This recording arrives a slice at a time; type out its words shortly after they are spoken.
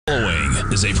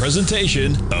is a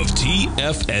presentation of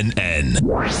TFNN.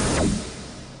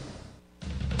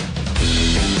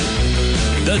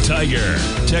 The Tiger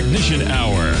Technician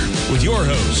Hour with your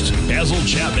host, Basil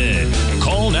Chapman.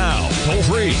 Call now, toll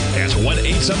free at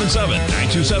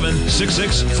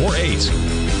 1-877-927-6648.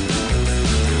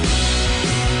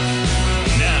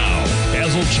 Now,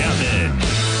 Basil Chapman.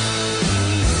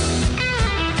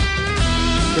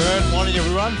 Good morning,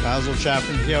 everyone. Basil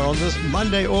Chapman here on this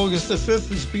Monday, August the 5th.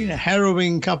 It's been a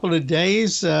harrowing couple of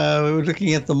days. We're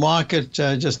looking at the market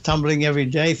just tumbling every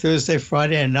day, Thursday,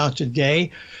 Friday, and now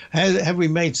today. Have we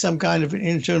made some kind of an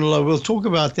internal low? We'll talk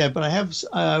about that, but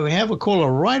we have a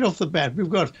caller right off the bat. We've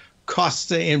got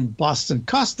Costa in Boston.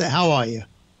 Costa, how are you?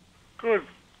 Good,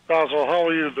 Basil. How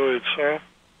are you doing, sir?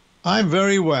 I'm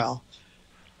very well.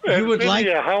 You would like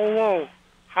how low?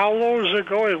 How low is it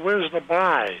going? Where's the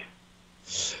buy?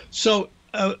 So,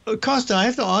 Costa, I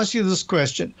have to ask you this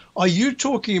question. Are you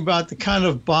talking about the kind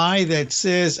of buy that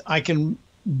says I can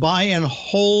buy and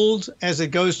hold as it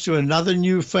goes to another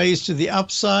new phase to the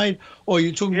upside? Or are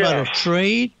you talking about a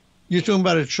trade? You're talking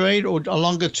about a trade or a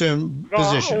longer-term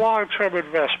position? A long-term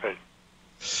investment.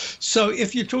 So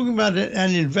if you're talking about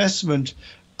an investment,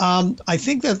 I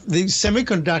think that the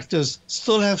semiconductors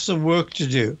still have some work to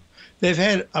do. They've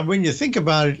had, when you think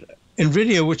about it,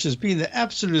 NVIDIA, which has been the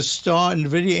absolute star,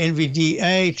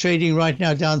 NVIDIA, trading right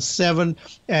now down 7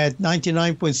 at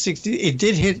 99.60. It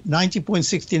did hit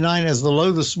 90.69 as the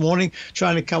low this morning,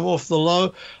 trying to come off the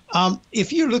low.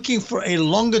 If you're looking for a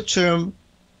longer term,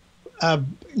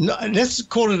 let's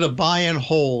call it a buy and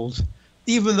hold,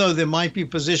 even though there might be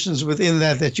positions within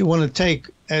that you want to take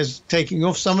as taking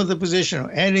off some of the position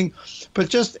or adding, but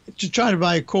just to try to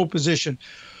buy a core position.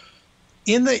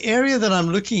 In the area that I'm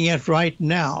looking at right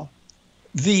now,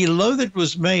 the low that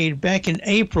was made back in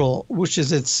April, which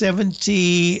is at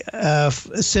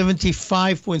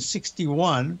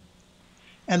 75.61,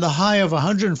 and the high of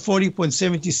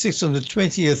 140.76 on the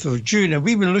 20th of June. And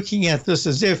we've been looking at this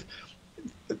as if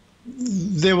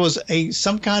there was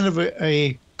some kind of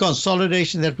a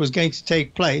consolidation that was going to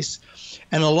take place,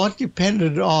 and a lot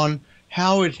depended on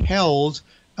how it held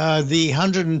the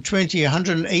 120,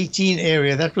 118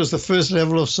 area. That was the first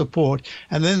level of support.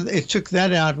 And then it took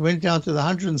that out, went down to the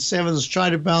 107s, tried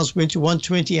to bounce, went to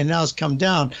 120, and now it's come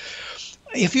down.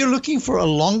 If you're looking for a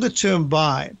longer term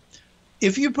buy,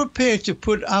 if you're prepared to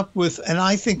put up with, and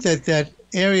I think that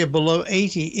area below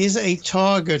 80 is a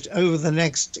target over the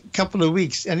next couple of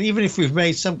weeks. And even if we've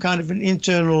made some kind of an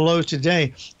internal low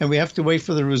today, and we have to wait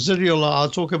for the residual low, I'll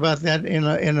talk about that in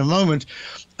a moment.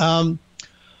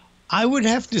 I would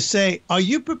have to say, are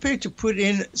you prepared to put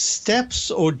in steps,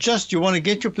 or just you want to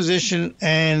get your position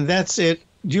and that's it?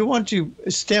 Do you want to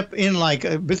step in like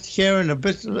a bit here and a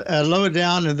bit lower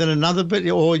down and then another bit,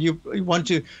 or you want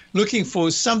to looking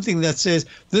for something that says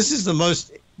this is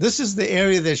the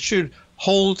area that should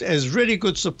hold as really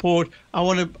good support. I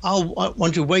want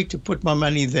to wait to put my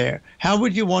money there. How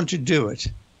would you want to do it?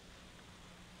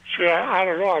 Sure, I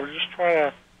don't know. I'm just trying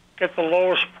to get the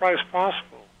lowest price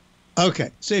possible.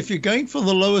 Okay, so if you're going for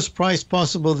the lowest price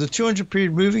possible, the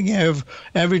 200-period moving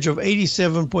average of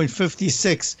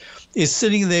 87.56 is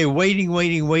sitting there waiting.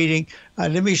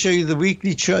 Let me show you the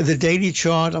weekly chart, the daily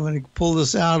chart. I'm going to pull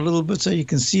this out a little bit so you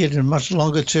can see it in much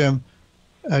longer term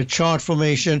chart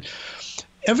formation.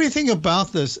 Everything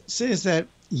about this says that,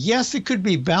 yes, it could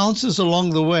be bounces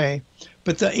along the way,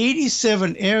 but the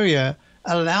 87 area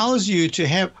allows you to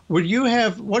have. Would you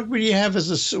have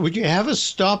a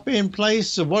stop in place?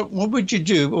 So what would you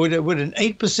do? Would an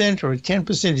 8% or a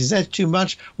 10%? Is that too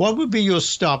much? What would be your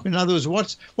stop? In other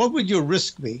words, what would your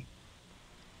risk be?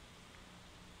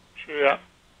 Yeah,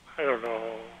 I don't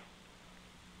know.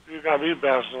 You got me,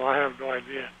 Basil. I have no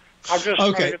idea. I'm just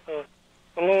trying to get the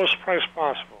lowest price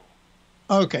possible.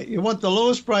 Okay, you want the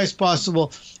lowest price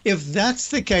possible. If that's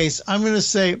the case, I'm going to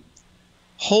say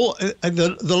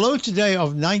the low today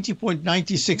of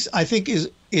 90.96, I think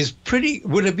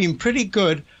would have been pretty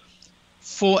good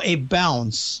for a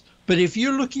bounce. But if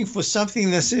you're looking for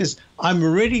something that says I'm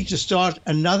ready to start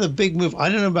another big move, I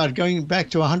don't know about going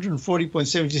back to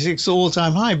 140.76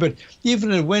 all-time high, but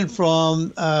even it went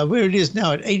from where it is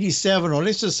now at 87, or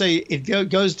let's just say it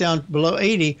goes down below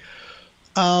 80.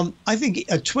 I think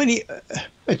a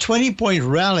 20-point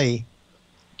rally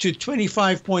to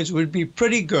 25 points would be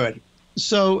pretty good.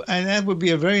 So, and that would be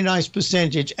a very nice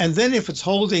percentage. And then if it's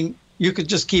holding, you could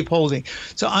just keep holding.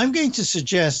 So I'm going to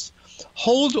suggest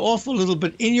hold off a little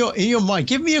bit in your mind.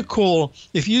 Give me a call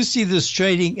if you see this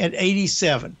trading at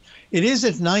 87. It is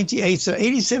at 98, so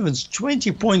 87 is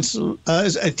 20 points,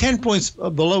 10 points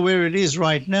below where it is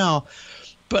right now.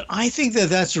 But I think that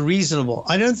that's reasonable.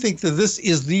 I don't think that this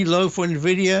is the low for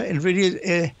NVIDIA.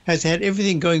 NVIDIA has had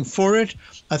everything going for it.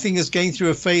 I think it's going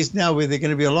through a phase now where there are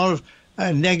going to be a lot of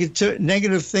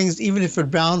negative things, even if it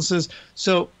bounces.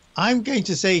 So I'm going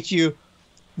to say to you,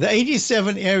 the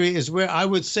 87 area is where I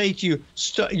would say to you,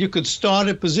 you could start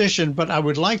a position, but I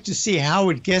would like to see how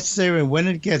it gets there and when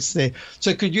it gets there.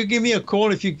 So could you give me a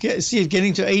call if you see it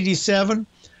getting to 87?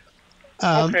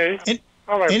 Okay.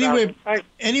 All right,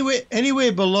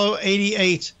 anywhere below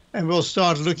 88, and we'll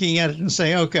start looking at it and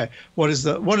say, okay, what are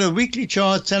the weekly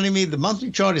charts telling me? The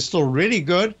monthly chart is still really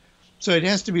good, so it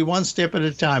has to be one step at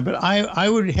a time. But I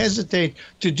would hesitate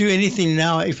to do anything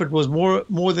now if it was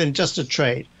more than just a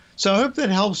trade. So I hope that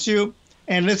helps you,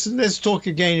 and let's talk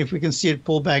again if we can see it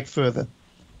pull back further.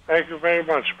 Thank you very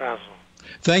much, Basil.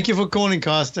 Thank you for calling,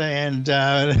 Costa, and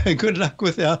good luck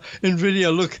with our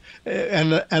NVIDIA look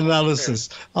and analysis.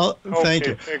 Thank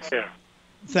you. Take care.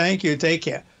 Thank you. Take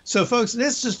care. So, folks,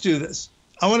 let's just do this.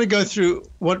 I want to go through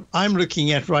what I'm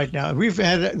looking at right now.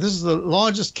 This is the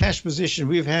largest cash position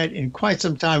we've had in quite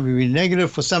some time. We've been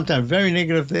negative for some time, very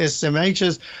negative. The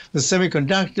SMHs, the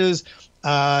semiconductors.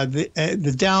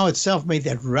 The Dow itself made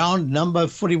that round number,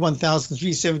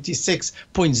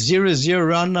 41,376.00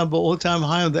 round number, all-time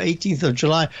high on the 18th of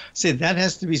July. Said that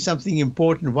has to be something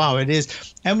important. Wow, it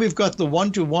is. And we've got the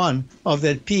one-to-one of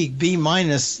that peak, B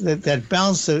minus, that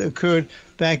bounce that occurred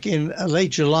back in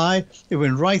late July. It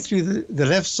went right through the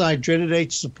left side dreaded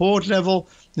H support level.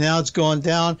 Now it's gone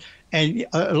down. And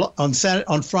on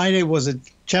Friday was a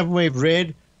Chapman wave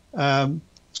red.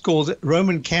 It's called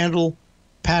Roman candle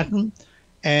pattern.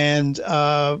 And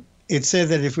it said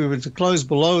that if we were to close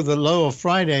below the low of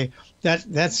Friday,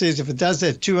 that says if it does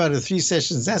that 2 out of 3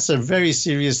 sessions, that's a very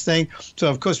serious thing. So,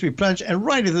 of course, we plunge. And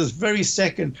right at this very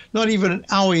second, not even an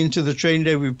hour into the trading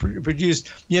day, we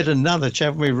produced yet another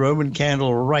Chapman wave Roman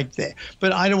candle right there.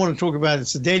 But I don't want to talk about it.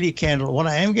 It's a daily candle. What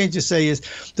I am going to say is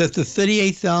that the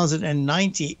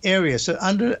 38,090 area, so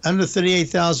under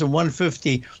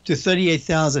 38,150 to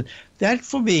 38,000, that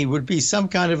for me would be some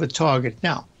kind of a target.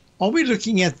 Now, are we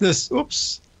looking at this?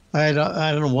 Oops. I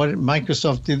don't know what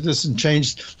Microsoft did this and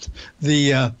changed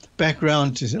the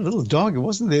background to a little dog. It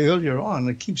wasn't there earlier on.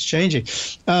 It keeps changing.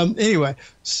 Anyway,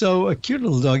 so a cute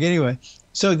little dog. Anyway,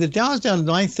 so the Dow's down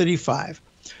 935.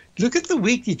 Look at the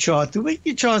weekly chart. The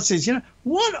weekly chart says,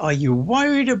 what are you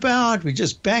worried about? We're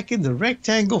just back in the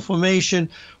rectangle formation.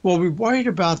 Well, we're worried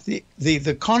about the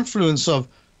confluence of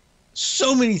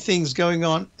so many things going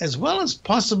on, as well as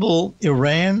possible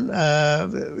Iran,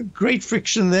 great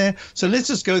friction there. So let's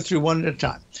just go through one at a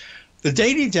time. The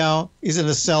daily Dow is in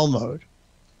a sell mode.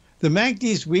 The MACD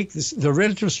is weak. The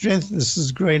relative strength, this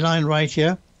is gray line right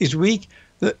here, is weak.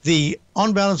 The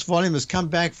on-balance volume has come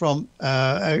back from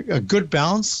a good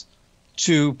bounce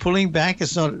to pulling back.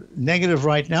 It's not negative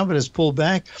right now, but it's pulled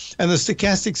back. And the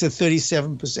stochastic's at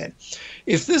 37%.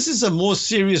 If this is a more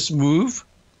serious move,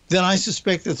 then I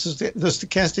suspect that the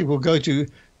stochastic will go to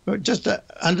just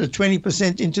under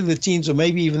 20% into the teens or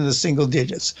maybe even the single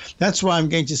digits. That's why I'm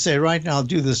going to say right now, I'll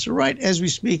do this right as we're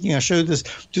speaking. I showed this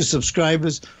to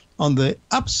subscribers on the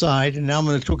upside, and now I'm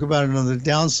going to talk about it on the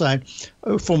downside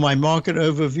for my market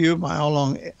overview, my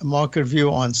all-long market view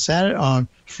on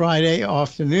Friday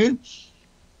afternoon.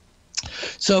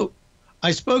 So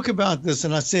I spoke about this,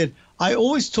 and I said, I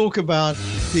always talk about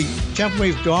the Chapman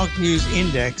Wave Dark News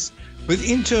Index with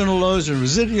internal lows and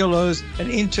residual lows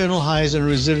and internal highs and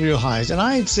residual highs. And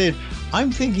I had said,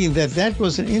 I'm thinking that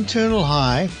was an internal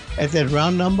high at that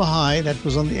round number high that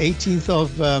was on the 18th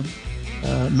of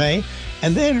May.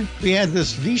 And then we had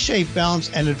this V-shaped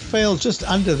bounce and it failed just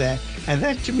under that. And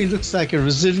that to me looks like a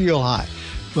residual high.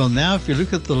 Well, now if you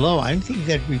look at the low, I think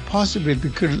that we possibly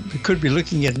could be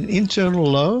looking at an internal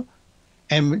low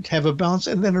and have a bounce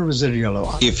and then a residual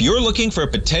low. If you're looking for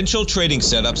potential trading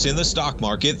setups in the stock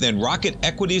market, then Rocket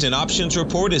Equities and Options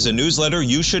Report is a newsletter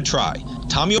you should try.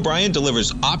 Tommy O'Brien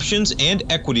delivers options and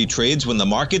equity trades when the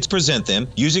markets present them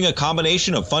using a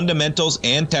combination of fundamentals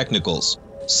and technicals.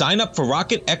 Sign up for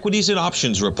Rocket Equities and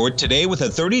Options Report today with a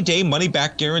 30-day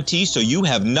money-back guarantee so you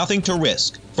have nothing to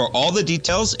risk. For all the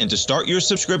details and to start your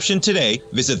subscription today,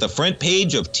 visit the front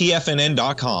page of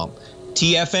TFNN.com.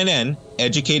 TFNN,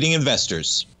 educating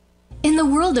investors. In the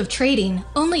world of trading,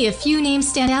 only a few names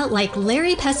stand out like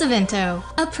Larry Pesavento,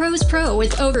 a pro's pro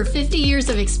with over 50 years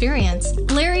of experience.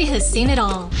 Larry has seen it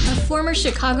all. A former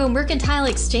Chicago Mercantile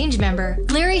Exchange member,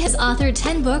 Larry has authored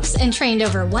 10 books and trained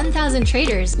over 1,000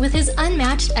 traders with his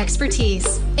unmatched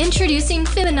expertise. Introducing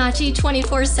Fibonacci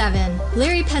 24/7,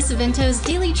 Larry Pesavento's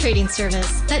daily trading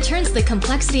service that turns the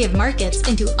complexity of markets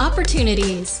into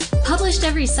opportunities. Published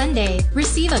every Sunday,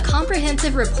 receive a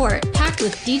comprehensive report packed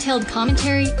with detailed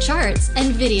commentary, charts,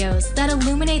 and videos that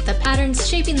illuminate the patterns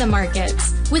shaping the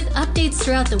markets, with updates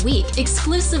throughout the week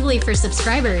exclusively for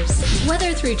subscribers.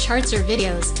 Whether through charts or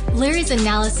videos, Larry's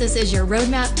analysis is your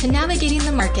roadmap to navigating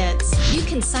the markets. You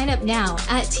can sign up now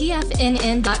at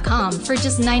TFNN.com for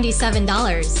just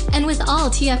 $97. And with all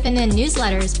TFNN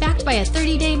newsletters backed by a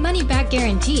 30-day money-back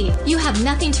guarantee, you have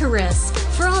nothing to risk.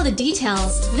 For all the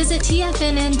details, visit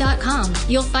TFNN.com.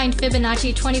 You'll find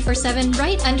Fibonacci 24/7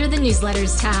 right under the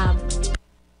newsletters tab.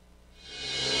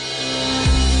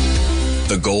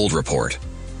 The Gold Report.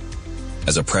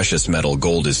 As a precious metal,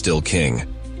 gold is still king.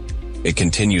 It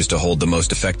continues to hold the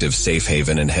most effective safe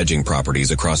haven and hedging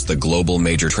properties across the global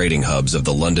major trading hubs of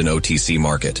the London OTC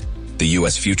market, the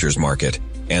U.S. futures market,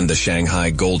 and the Shanghai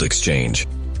Gold Exchange.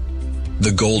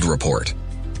 The Gold Report.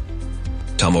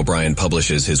 Tom O'Brien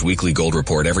publishes his weekly gold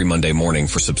report every Monday morning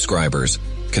for subscribers,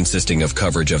 consisting of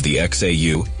coverage of the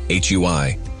XAU,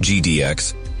 HUI,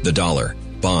 GDX, the dollar,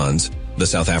 bonds, the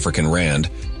South African rand,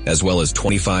 as well as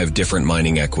 25 different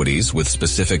mining equities with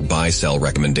specific buy-sell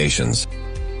recommendations.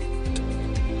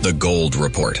 The Gold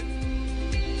Report.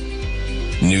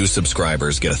 New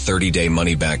subscribers get a 30-day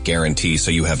money-back guarantee, so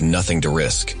you have nothing to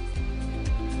risk.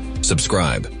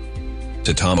 Subscribe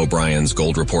to Tom O'Brien's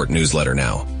Gold Report newsletter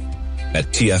now at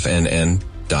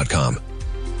TFNN.com.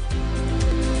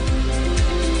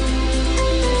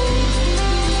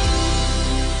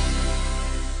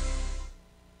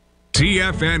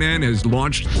 TFNN has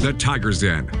launched the Tiger's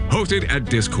Den. Hosted at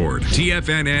Discord,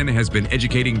 TFNN has been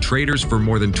educating traders for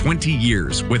more than 20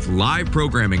 years with live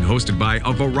programming hosted by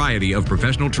a variety of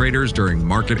professional traders during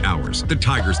market hours. The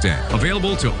Tiger's Den,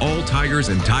 available to all tigers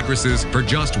and tigresses for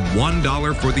just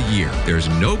 $1 for the year. There's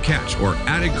no catch or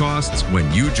added costs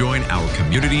when you join our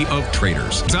community of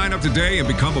traders. Sign up today and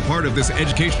become a part of this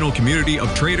educational community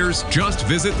of traders. Just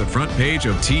visit the front page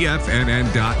of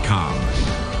TFNN.com.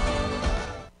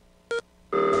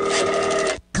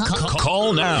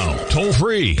 Call now, toll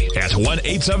free at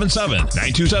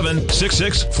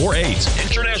 1-877-927-6648.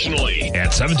 Internationally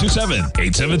at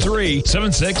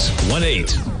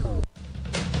 727-873-7618.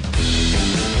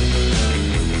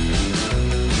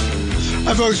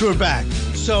 Hi folks, we're back.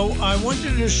 So I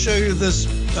wanted to show you this.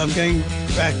 I'm going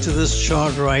back to this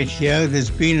chart right here.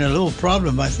 There's been a little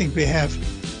problem. I think we have,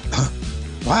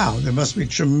 wow, there must be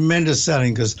tremendous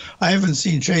selling, because I haven't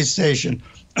seen TradeStation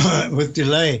with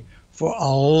delay for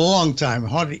a long time.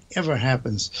 Hardly ever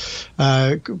happens.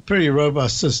 Pretty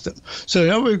robust system. So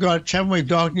now we've got Chapman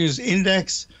Dark News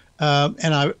Index,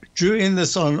 and I drew in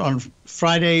this on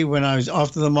Friday when I was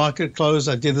after the market closed.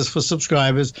 I did this for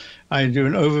subscribers. I do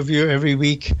an overview every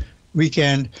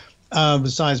weekend,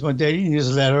 besides my daily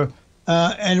newsletter.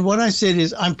 And what I said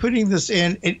is, I'm putting this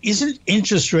in. It isn't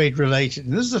interest rate related.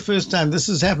 And this is the first time this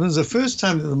has happened. It's the first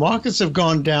time that the markets have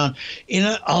gone down in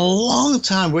a long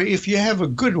time, where if you have a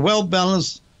good,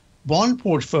 well-balanced bond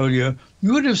portfolio,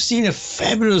 you would have seen a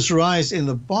fabulous rise in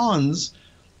the bonds,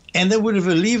 and that would have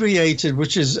alleviated,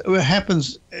 which is what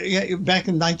happens back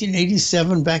in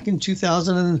 1987, back in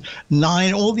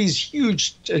 2009, all these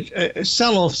huge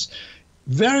sell-offs.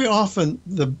 Very often,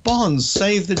 the bonds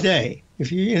save the day.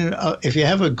 If you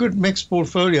have a good mixed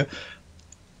portfolio,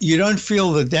 you don't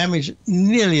feel the damage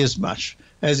nearly as much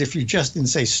as if you just in,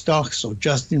 say, stocks or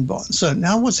just in bonds. So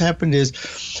now what's happened is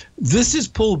this is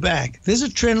pulled back. There's a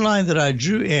trend line that I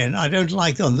drew in. I don't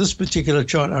like on this particular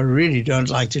chart. I really don't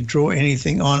like to draw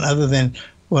anything on other than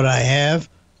what I have,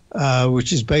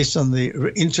 which is based on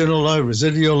the internal low,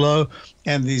 residual low,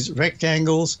 and these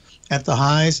rectangles at the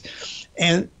highs.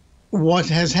 And what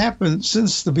has happened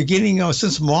since the beginning of,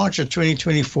 since March of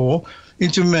 2024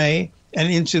 into May and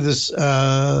into this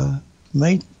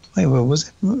May, where was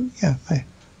it? Yeah, May.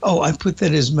 Oh, I put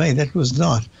that as May. That was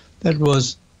not. That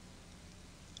was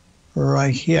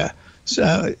right here.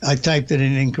 So I typed it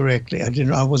in incorrectly.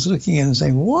 I was looking in and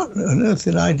saying, what on earth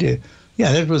did I do?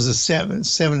 Yeah, that was a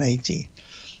 7/18.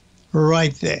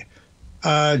 Right there.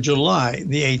 July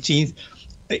the 18th.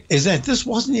 Is that this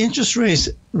wasn't interest rates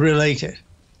related.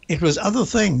 It was other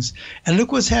things. And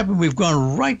look what's happened. We've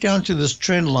gone right down to this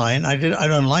trend line. I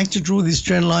don't like to draw these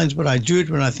trend lines, but I do it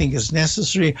when I think it's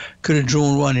necessary. Could have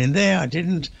drawn one in there. I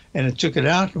didn't, and it took it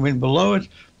out and went below it.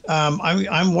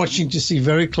 I'm watching to see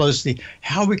very closely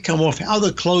how we come off, how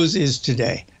the close is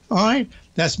today. All right?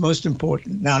 That's most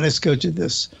important. Now let's go to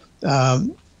this.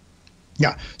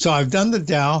 Yeah, so I've done the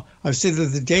Dow. I've said that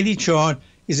the daily chart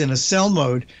is in a sell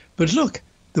mode. But look,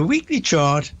 the weekly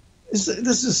chart, this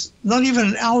is not even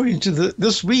an hour into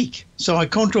this week. So I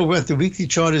can't talk about the weekly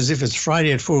chart as if it's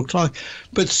Friday at 4 o'clock.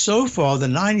 But so far, the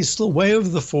 9 is still way over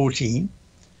the 14.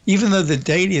 even though the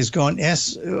daily has gone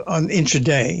S on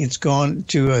intraday, it's gone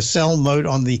to a sell mode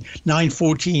on the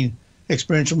 914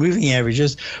 exponential moving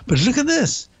averages. But look at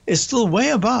this. It's still way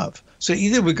above. So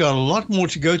either we've got a lot more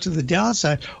to go to the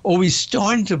downside, or we're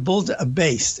starting to build a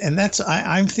base. And that's,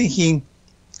 I'm thinking,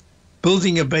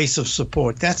 building a base of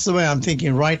support. That's the way I'm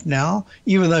thinking right now,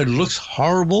 even though it looks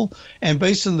horrible. And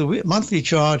based on the monthly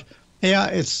chart, yeah,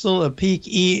 it's still a peak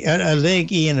E, a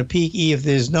leg E and a peak E if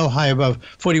there's no high above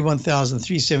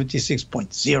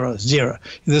 41,376.00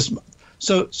 this month.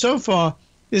 So far,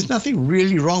 there's nothing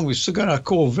really wrong. We've still got our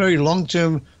core very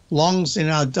long-term longs in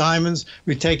our diamonds.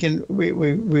 We've taken, our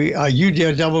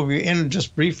UDR, we're in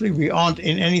just briefly. We aren't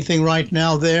in anything right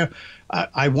now there.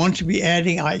 I want to be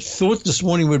adding. I thought this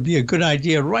morning would be a good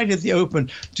idea right at the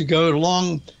open to go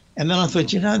long. And then I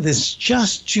thought, there's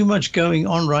just too much going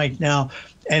on right now.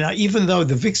 And even though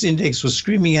the VIX index was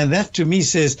screaming, and that to me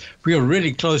says we are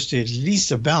really close to at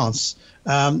least a bounce,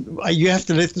 you have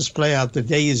to let this play out. The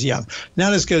day is young.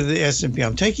 Now let's go to the S&P.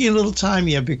 I'm taking a little time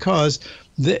here because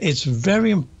it's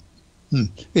very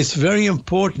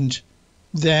important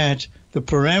that the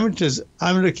parameters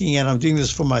I'm looking at, I'm doing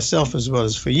this for myself as well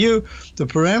as for you, the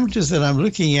parameters that I'm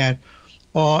looking at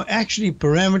are actually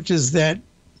parameters that,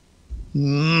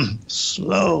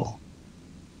 slow,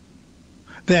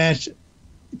 that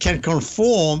can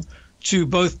conform to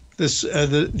both this,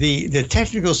 the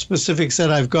technical specifics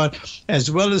that I've got,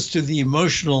 as well as to the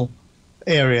emotional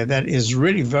area that is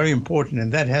really very important,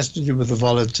 and that has to do with the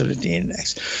volatility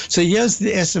index. So here's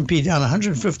the S&P down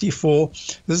 154.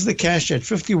 This is the cash at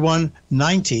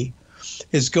 51.90.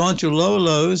 It's gone to lower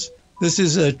lows. This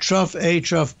is a trough A,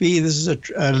 trough B. This is a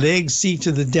leg C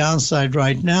to the downside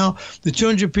right now. The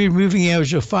 200-period moving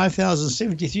average of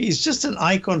 5,073 is just an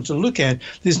icon to look at.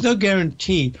 There's no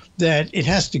guarantee that it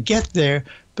has to get there.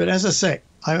 But as I say,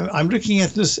 I'm looking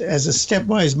at this as a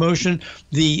stepwise motion.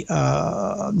 The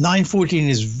 914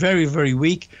 is very, very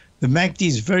weak. The MACD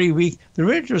is very weak. The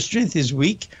retro strength is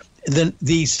weak. Then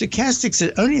the stochastics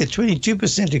are only at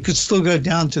 22%. It could still go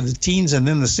down to the teens and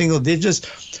then the single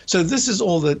digits. So this is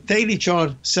all the daily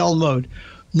chart sell mode.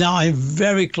 Now I'm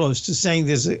very close to saying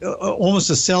there's almost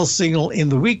a sell signal in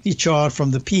the weekly chart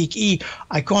from the peak E.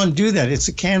 I can't do that. It's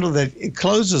a candle that it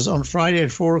closes on Friday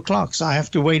at 4 o'clock, so I have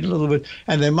to wait a little bit.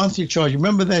 And the monthly chart, you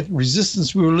remember that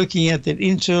resistance we were looking at, that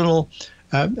internal,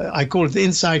 I call it the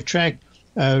inside track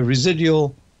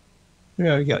residual,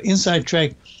 inside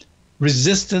track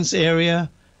resistance area,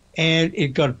 and it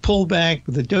got pulled back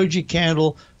with the doji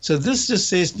candle. So this just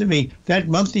says to me that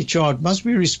monthly chart must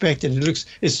be respected.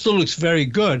 It still looks very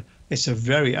good. It's a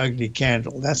very ugly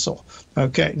candle. That's all.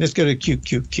 Okay, let's go to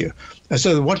QQQ.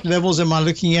 So what levels am I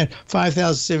looking at?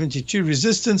 5,072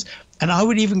 resistance, and I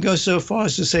would even go so far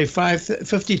as to say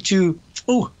 52.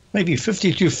 Maybe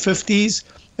 52.50s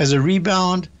as a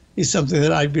rebound is something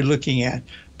that I'd be looking at.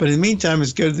 But in the meantime,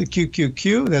 let's go to the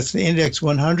QQQ. That's the index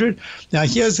 100. Now,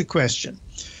 here's the question.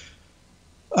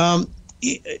 The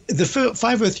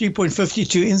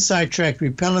 503.52 inside track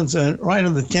repellent zone right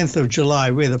on the 10th of July,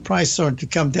 where the price started to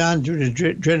come down due to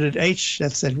dreaded H.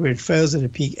 That's that where it fails at a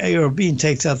peak A or B and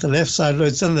takes out the left side load.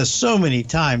 It's done this so many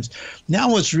times. Now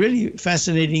what's really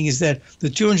fascinating is that the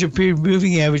 200-period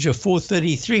moving average of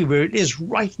 433, where it is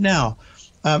right now,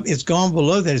 it's gone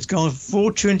below that. It's gone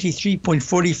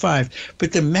 423.45.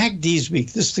 But the MACD is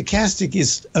weak. The stochastic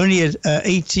is only at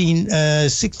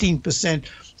 16%.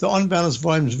 The on-balance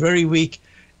volume is very weak.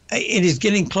 It is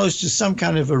getting close to some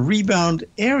kind of a rebound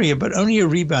area, but only a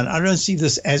rebound. I don't see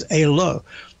this as a low.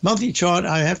 Monthly chart,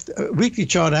 weekly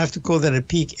chart, I have to call that a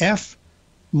peak F,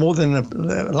 more than a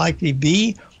likely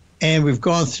B. And we've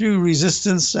gone through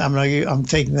resistance. I'm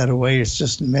taking that away. It's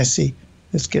just messy.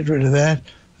 Let's get rid of that.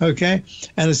 Okay,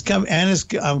 and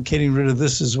I'm getting rid of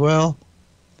this as well.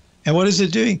 And what is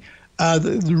it doing?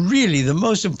 Really, the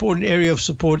most important area of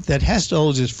support that has to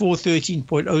hold is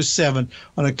 413.07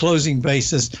 on a closing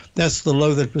basis. That's the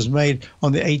low that was made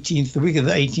on the 18th, the week of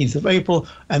the 18th of April.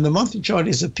 And the monthly chart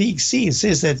is a peak C. It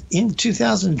says that in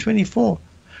 2024,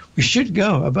 we should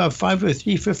go above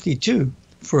 503.52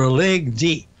 for a leg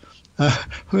D.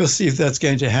 We'll see if that's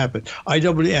going to happen.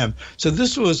 IWM. So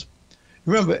this was.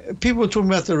 Remember, people were talking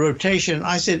about the rotation.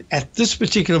 I said at this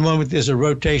particular moment there's a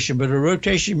rotation, but a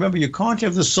rotation, remember, you can't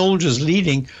have the soldiers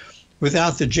leading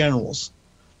without the generals.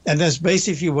 And that's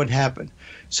basically what happened.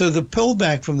 So the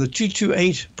pullback from the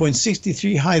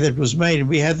 228.63 high that was made, and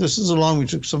we had this along, we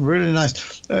took some really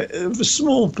nice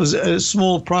small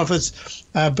profits,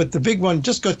 but the big one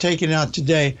just got taken out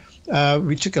today.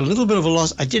 We took a little bit of a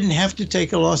loss. I didn't have to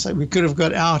take a loss. We could have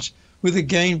got out with a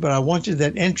gain, but I wanted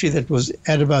that entry that was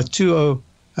at about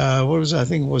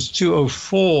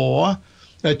 204,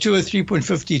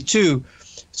 203.52.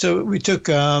 So we took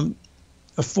I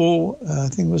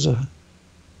think it was a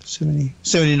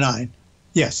 79.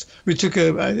 Yes, we took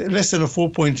a less than a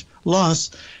 4-point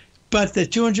loss. But the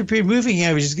 200-period moving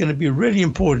average is going to be really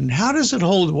important. How does it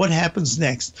hold? What happens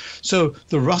next? So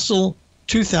the Russell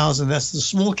 2000, that's the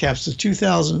small caps, the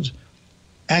 2000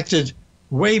 acted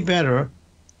way better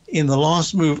in the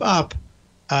last move up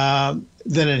than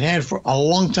it had for a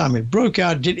long time. It broke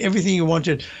out, did everything it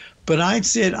wanted. But I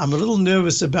said I'm a little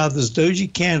nervous about this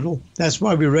doji candle. That's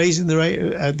why we're raising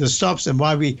the stops and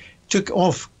why we took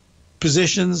off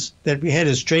positions that we had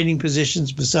as trading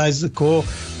positions besides the core.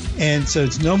 And so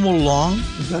it's no more long.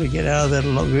 We've got to get out of that.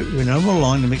 We're no more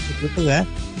long to make a look of that.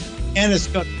 And it's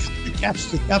got the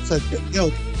caps. The caps are,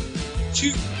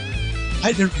 two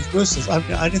heightened reversals. I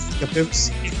don't think I've ever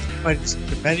seen anything quite as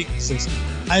dramatic as this.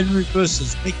 Heightened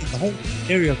reversals making the whole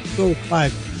area of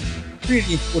 12.5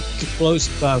 really important to close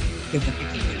above in the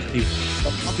community.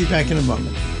 So I'll be back in a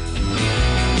moment.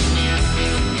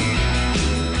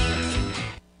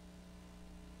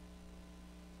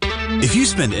 If you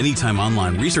spend any time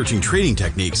online researching trading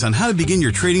techniques on how to begin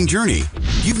your trading journey,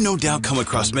 you've no doubt come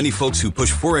across many folks who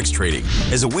push Forex trading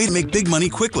as a way to make big money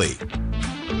quickly.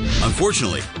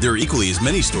 Unfortunately, there are equally as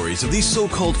many stories of these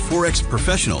so-called Forex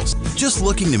professionals just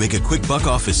looking to make a quick buck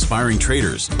off aspiring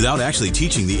traders without actually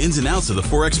teaching the ins and outs of the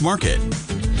Forex market.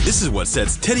 This is what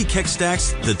sets Teddy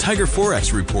Keckstack's The Tiger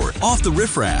Forex Report off the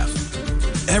riffraff.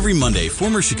 Every Monday,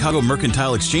 former Chicago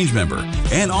Mercantile Exchange member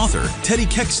and author Teddy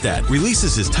Keckstack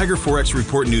releases his Tiger Forex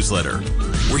Report newsletter,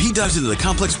 where he dives into the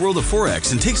complex world of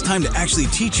Forex and takes time to actually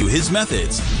teach you his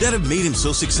methods that have made him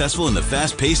so successful in the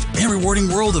fast-paced and rewarding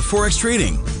world of Forex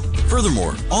trading.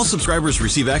 Furthermore, all subscribers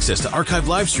receive access to archived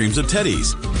live streams of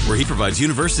Teddy's, where he provides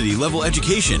university-level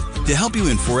education to help you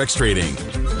in Forex trading.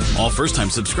 All first-time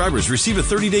subscribers receive a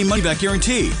 30-day money-back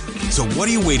guarantee. So what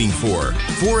are you waiting for?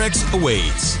 Forex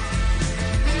awaits.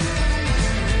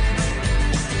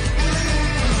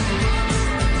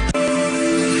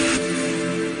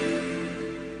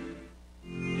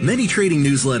 Many trading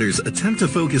newsletters attempt to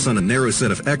focus on a narrow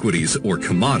set of equities or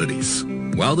commodities.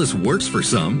 While this works for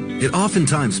some, it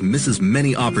oftentimes misses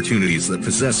many opportunities that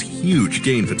possess huge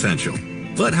gain potential.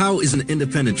 But how is an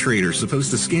independent trader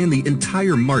supposed to scan the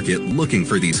entire market looking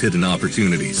for these hidden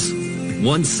opportunities?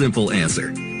 One simple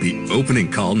answer: the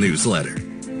opening call newsletter.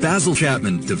 Basil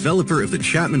Chapman, developer of the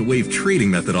Chapman Wave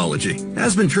trading methodology,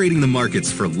 has been trading the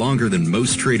markets for longer than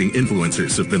most trading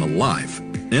influencers have been alive.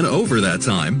 And over that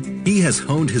time, he has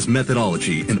honed his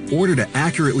methodology in order to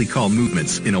accurately call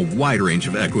movements in a wide range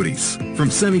of equities, from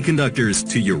semiconductors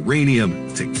to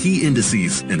uranium to key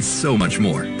indices and so much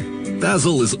more.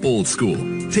 Basil is old school,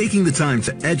 taking the time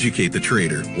to educate the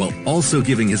trader while also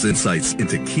giving his insights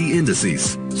into key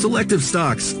indices, selective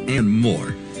stocks, and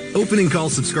more. Opening call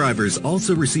subscribers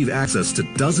also receive access to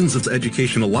dozens of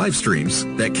educational live streams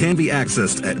that can be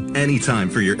accessed at any time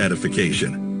for your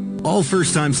edification. All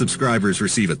first-time subscribers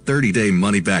receive a 30-day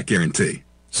money-back guarantee.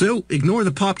 So ignore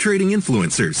the pop trading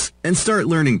influencers and start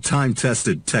learning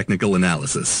time-tested technical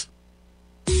analysis.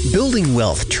 Building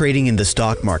wealth trading in the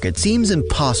stock market seems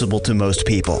impossible to most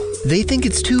people. They think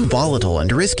it's too volatile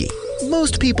and risky.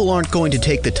 Most people aren't going to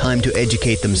take the time to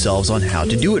educate themselves on how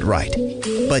to do it right.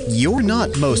 But you're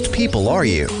not most people, are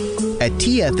you? At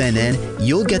TFNN,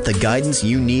 you'll get the guidance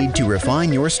you need to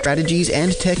refine your strategies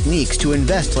and techniques to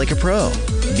invest like a pro.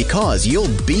 Because you'll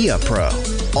be a pro.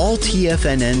 All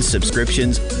TFNN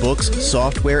subscriptions, books,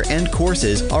 software, and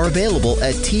courses are available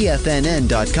at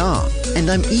TFNN.com. And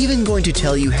I'm even going to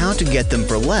tell you how to get them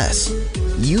for less.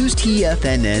 Use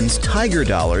TFNN's Tiger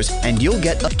Dollars and you'll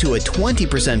get up to a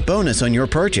 20% bonus on your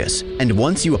purchase. And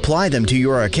once you apply them to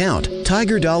your account,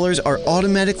 Tiger Dollars are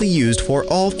automatically used for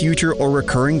all future or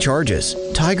recurring charges.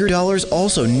 Tiger Dollars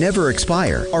also never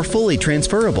expire, are fully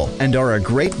transferable, and are a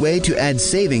great way to add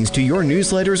savings to your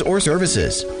newsletters or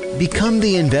services. Become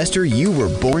the investor you were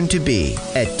born to be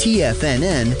at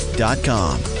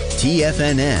TFNN.com.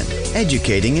 TFNN,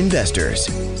 educating investors.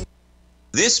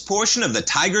 This portion of the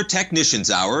Tiger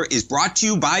Technicians Hour is brought to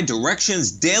you by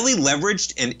Direxion's daily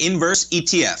leveraged and inverse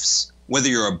ETFs. Whether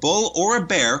you're a bull or a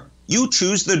bear, you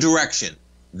choose the direction.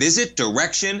 Visit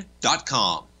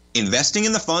Direxion.com. Investing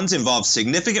in the funds involves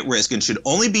significant risk and should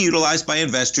only be utilized by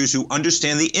investors who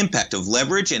understand the impact of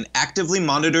leverage and actively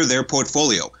monitor their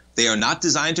portfolio. They are not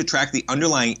designed to track the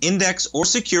underlying index or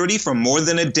security for more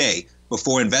than a day.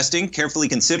 Before investing, carefully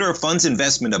consider a fund's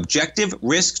investment objective,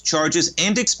 risk, charges,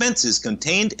 and expenses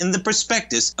contained in the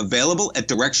prospectus available at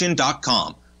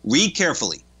Direxion.com. Read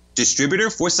carefully. Distributor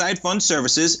Foreside Fund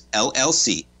Services,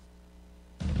 LLC.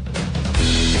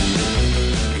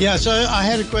 Yeah, so I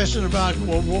had a question about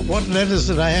what letters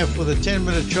did I have for the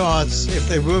 10-minute charts if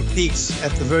they were peaks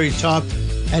at the very top,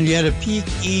 and you had a peak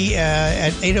E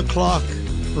at 8 o'clock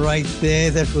right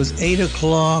there. That was 8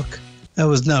 o'clock. That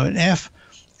was an F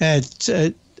at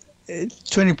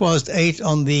 20 past 8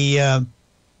 on the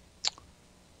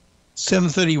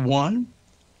 7:31,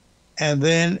 and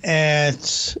then at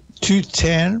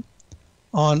 2:10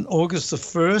 on August the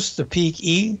 1st, the peak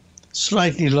E,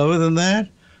 slightly lower than that.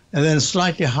 And then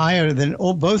slightly higher than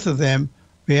both of them,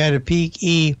 we had a peak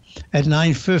E at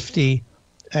 9:50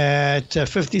 at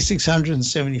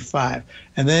 5,675.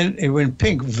 And then it went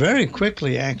pink very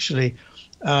quickly, actually,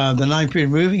 the 9-period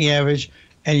moving average,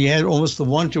 and you had almost the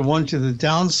one-to-one to the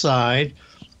downside.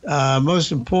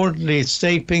 Most importantly, it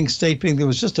stayed pink. There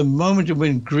was just a moment it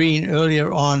went green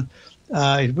earlier on.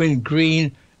 It went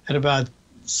green at about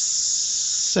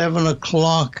 7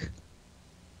 o'clock.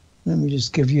 Let me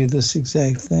just give you this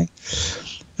exact thing.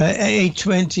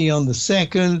 8:20 on the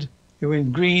 2nd, it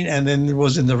went green, and then it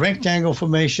was in the rectangle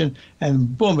formation,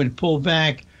 and boom, it pulled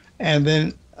back, and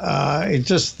then it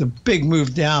just, the big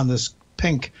move down, this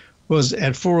pink, was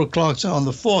at 4 o'clock. So on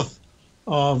the 4th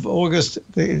of August,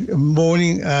 the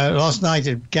morning, last night,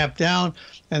 it gapped down,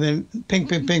 and then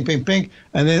pink.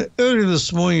 And then early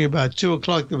this morning, about 2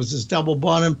 o'clock, there was this double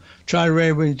bottom, tried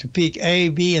to went to peak A,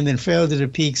 B, and then failed at a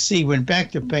peak C, went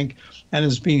back to pink, and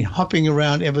has been hopping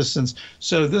around ever since.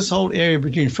 So this whole area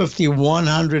between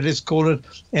 5,100, let's call it,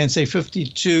 and say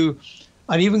 52,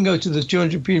 I'd even go to the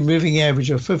 200-period moving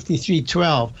average of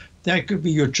 53.12. That could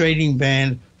be your trading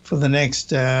band for the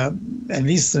next, at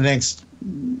least the next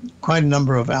quite a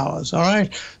number of hours. All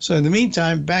right. So in the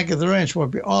meantime, back at the ranch,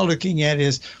 what we are looking at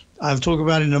is, I'll talk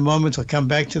about it in a moment. I'll come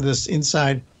back to this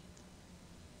inside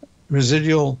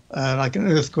residual, like an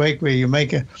earthquake, where you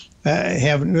make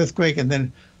have an earthquake, and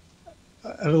then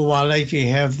a little while later you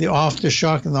have the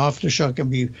aftershock, and the aftershock can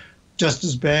be just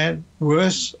as bad,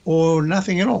 worse, or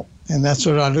nothing at all. And that's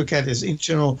what I look at as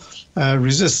internal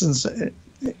resistance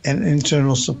and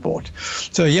internal support.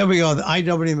 So here we go. The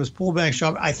IWM is pullback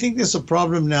sharp. I think there's a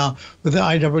problem now with the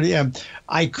IWM.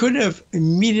 I could have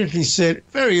immediately said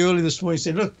very early this morning,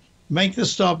 said, look, make the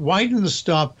stop, widen the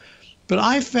stop. But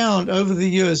I found over the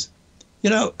years,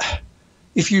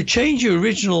 if you change your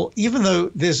original, even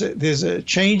though there's a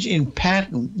change in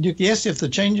pattern, yes, if the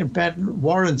change in pattern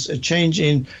warrants a change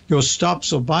in your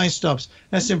stops or buy stops,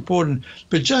 that's important.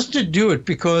 But just to do it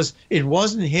because it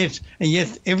wasn't hit and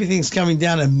yet everything's coming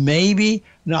down, and maybe,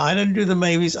 no, I don't do the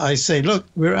maybes. I say, look,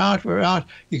 we're out.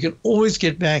 You can always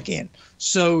get back in.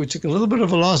 So we took a little bit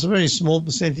of a loss, a very small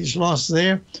percentage loss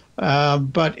there,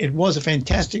 but it was a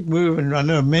fantastic move, and I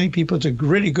know many people took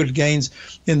really good gains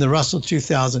in the Russell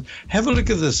 2000. Have a look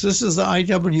at this. This is the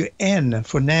IWN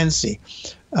for Nancy.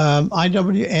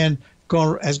 IWN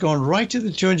has gone right to the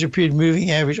 200-period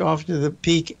moving average after the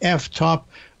peak F top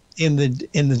in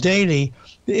the daily.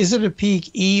 Is it a peak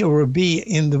E or a B?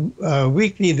 In the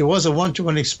weekly, there was a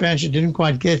one-to-one expansion, didn't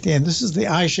quite get there. And this is the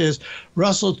iShares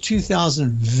Russell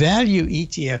 2000 Value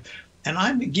ETF. And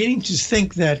I'm beginning to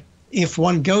think that if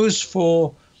one goes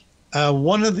for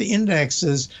one of the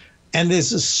indexes and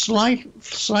there's a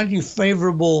slightly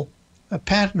favorable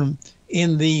pattern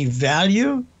in the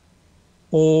value,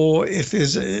 or if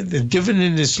the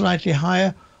dividend is slightly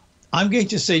higher, I'm going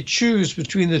to say choose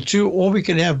between the two, or we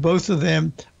can have both of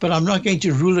them, but I'm not going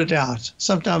to rule it out.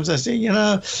 Sometimes I say,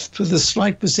 for the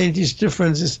slight percentage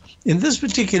differences, in this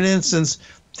particular instance,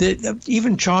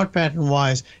 even chart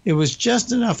pattern-wise, it was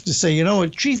just enough to say,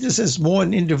 treat this as more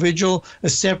an individual, a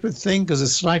separate thing, because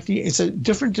it's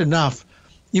different enough.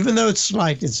 Even though it's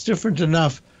slight, it's different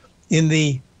enough in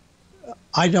the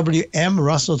IWM,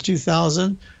 Russell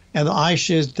 2000, and the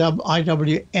iShares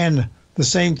IWN, the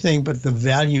same thing, but the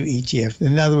value ETF.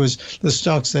 In other words, the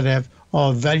stocks that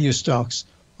are value stocks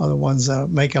are the ones that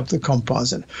make up the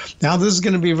composite. Now, this is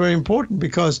going to be very important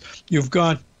because you've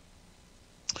got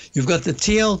the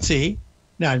TLT.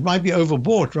 Now, it might be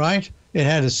overbought, right? It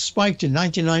had a spike to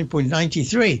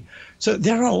 99.93. So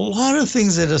there are a lot of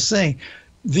things that are saying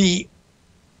the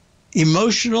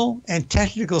emotional and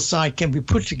technical side can be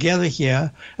put together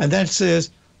here, and that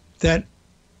says that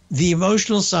the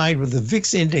emotional side with the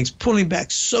VIX index pulling back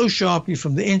so sharply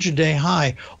from the intraday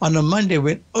high on a Monday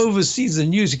when overseas the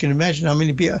news, you can imagine how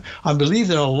many people, I believe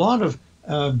there are a lot of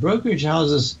brokerage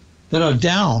houses that are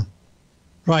down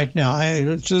right now. I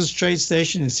looked to this trade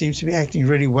station, it seems to be acting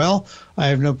really well. I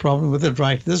have no problem with it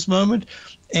right this moment.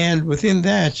 And within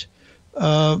that,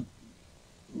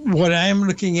 what I am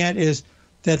looking at is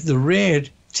that the red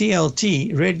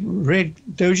TLT, red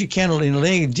doji candle in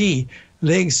leg D,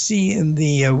 leg C in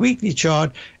the weekly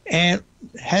chart, and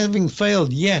having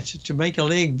failed yet to make a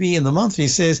leg B in the monthly,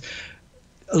 says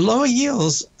lower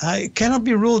yields cannot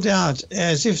be ruled out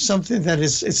as if something that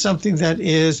is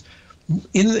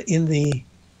in the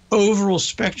overall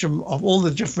spectrum of all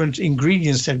the different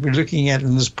ingredients that we're looking at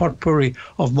in this potpourri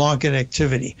of market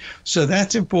activity. So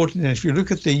that's important. And if you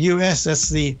look at the U.S., that's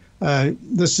the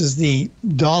this is the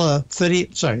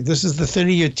this is the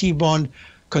 30-year T-bond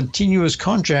continuous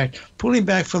contract pulling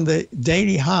back from the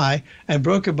daily high and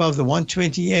broke above the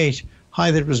 128 high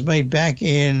that was made back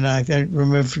in, I don't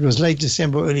remember if it was late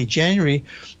December, early January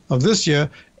of this year,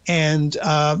 and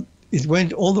it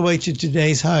went all the way to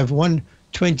today's high of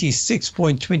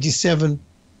 126.27.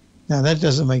 Now that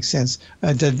doesn't make sense.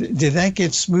 Did that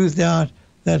get smoothed out?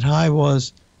 That high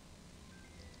was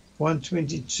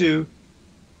 122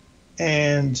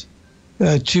 and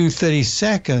 230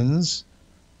 seconds.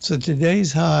 So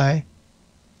today's high,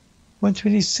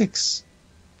 126.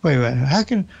 Wait, how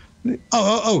can?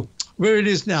 Oh, where it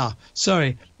is now.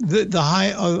 Sorry, the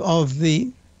high of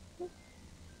the.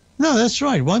 No, that's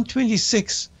right.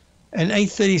 126 and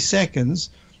 830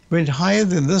 seconds went higher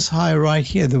than this high right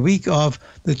here, the week of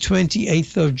the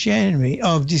 28th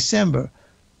of December.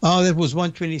 Oh, that was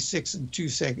 126 and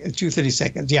 230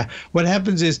 seconds. Yeah. What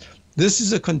happens is this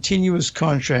is a continuous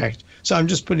contract. So I'm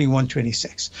just putting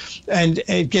 126, and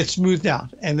it gets smoothed out,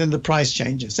 and then the price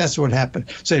changes. That's what happened.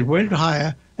 So it went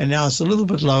higher, and now it's a little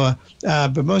bit lower.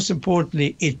 But most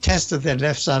importantly, it tested that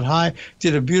left side high,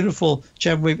 did a beautiful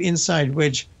Chapman wave inside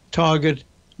wedge target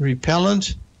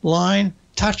repellent line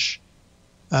touch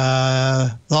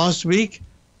last week,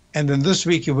 and then this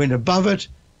week it went above it.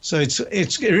 So it's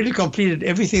really completed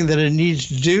everything that it needed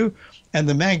to do, and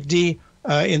the MACD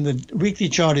in the weekly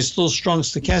chart is still strong.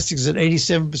 Stochastic is at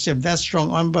 87%. That's strong.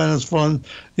 Unbalanced volume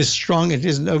is strong. It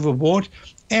isn't overbought.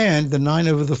 And the 9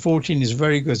 over the 14 is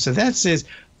very good. So that says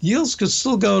yields could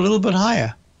still go a little bit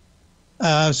higher.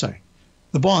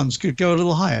 The bonds could go a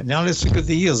little higher. Now let's look at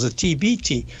the yields, the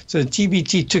TBT. So the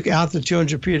TBT took out the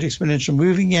 200-period exponential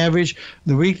moving average,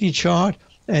 the weekly chart,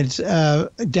 and it's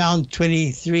down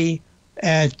 23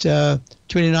 at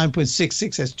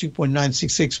 29.66. That's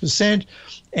 2.966%.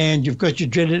 And you've got your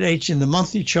dreaded H in the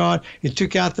monthly chart. It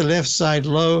took out the left side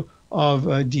low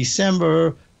of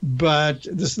December, but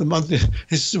this the month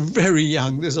is very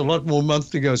young. There's a lot more month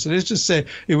to go. So let's just say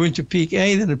it went to peak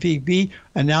A, then a peak B,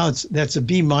 and now that's a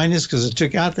B minus because it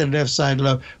took out that left side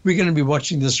low. We're going to be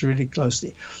watching this really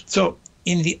closely. So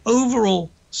in the overall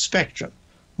spectrum,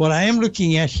 what I am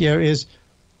looking at here is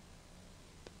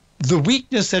the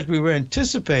weakness that we were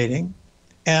anticipating.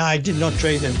 And I did not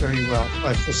trade that very well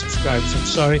for subscribers. I'm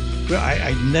sorry.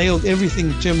 I nailed everything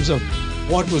in terms of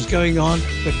what was going on,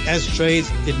 but as trades,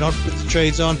 did not put the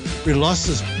trades on. We lost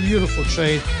this beautiful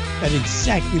trade at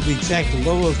exactly the exact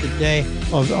low of the day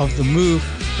of the move,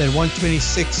 that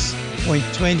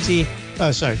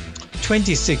 126.20.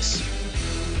 26.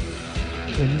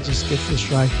 Let me just get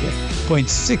this right here.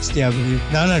 0.60, I believe.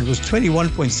 No, it was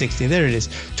 21.60. There it is.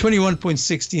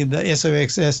 21.60 in the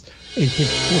SOXS. It hit.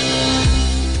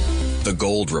 The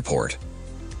Gold Report.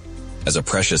 As a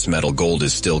precious metal, gold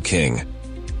is still king.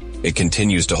 It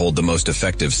continues to hold the most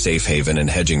effective safe haven and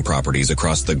hedging properties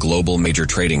across the global major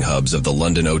trading hubs of the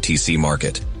London OTC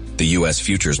market, the U.S.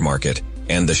 futures market,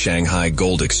 and the Shanghai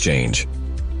Gold Exchange.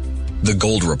 The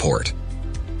Gold Report.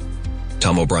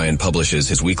 Tom O'Brien publishes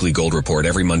his weekly gold report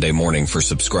every Monday morning for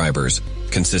subscribers,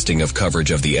 consisting of coverage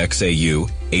of the XAU,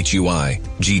 HUI,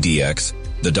 GDX,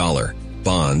 the dollar,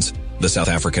 bonds, the South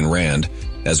African rand,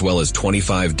 as well as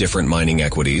 25 different mining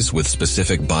equities with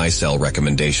specific buy-sell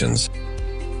recommendations.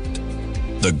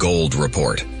 The Gold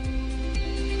Report.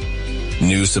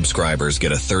 New subscribers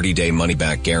get a 30-day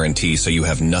money-back guarantee, so you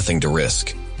have nothing to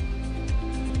risk.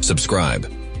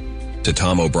 Subscribe to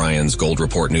Tom O'Brien's Gold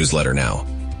Report newsletter now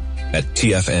at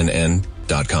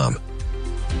TFNN.com.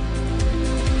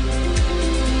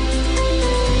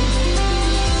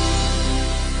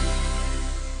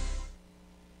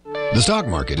 The stock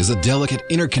market is a delicate,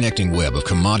 interconnecting web of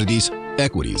commodities,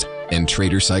 equities, and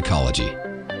trader psychology.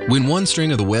 When one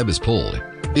string of the web is pulled,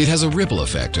 it has a ripple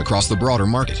effect across the broader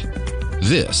market.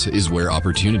 This is where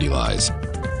opportunity lies.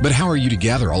 But how are you to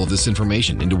gather all of this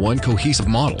information into one cohesive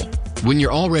model when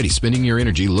you're already spending your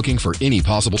energy looking for any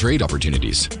possible trade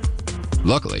opportunities?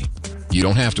 Luckily, you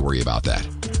don't have to worry about that,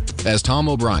 as Tom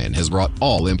O'Brien has brought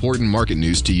all important market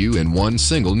news to you in one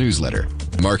single newsletter,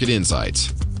 Market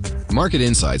Insights. Market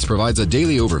Insights provides a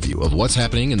daily overview of what's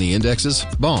happening in the indexes,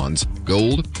 bonds,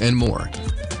 gold, and more.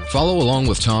 Follow along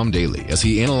with Tom daily as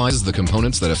he analyzes the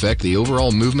components that affect the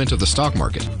overall movement of the stock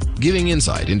market, giving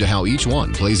insight into how each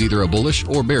one plays either a bullish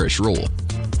or bearish role.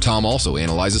 Tom also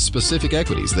analyzes specific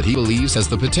equities that he believes has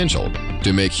the potential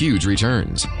to make huge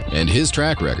returns, and his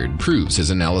track record proves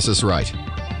his analysis right.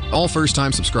 All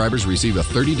first-time subscribers receive a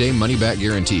 30-day money-back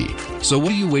guarantee. So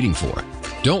what are you waiting for?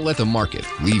 Don't let the market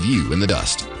leave you in the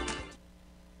dust.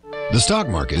 The stock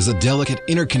market is a delicate,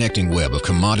 interconnecting web of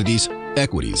commodities,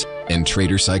 equities, and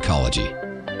trader psychology.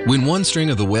 When one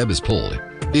string of the web is pulled,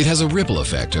 it has a ripple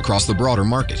effect across the broader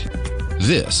market.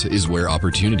 This is where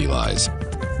opportunity lies.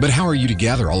 But how are you to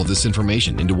gather all of this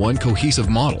information into one cohesive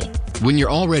model when you're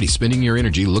already spending your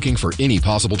energy looking for any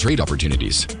possible trade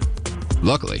opportunities?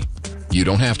 Luckily, you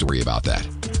don't have to worry about that,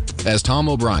 as Tom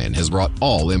O'Brien has brought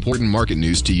all important market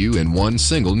news to you in one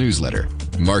single newsletter,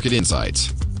 Market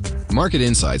Insights. Market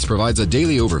Insights provides a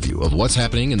daily overview of what's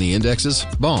happening in the indexes,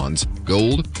 bonds,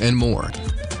 gold, and more.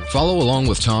 Follow along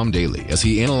with Tom daily as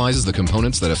he analyzes the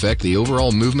components that affect the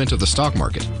overall movement of the stock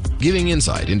market, giving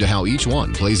insight into how each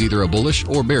one plays either a bullish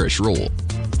or bearish role.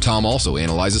 Tom also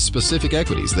analyzes specific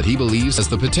equities that he believes has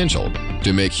the potential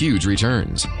to make huge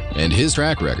returns, and his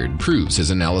track record proves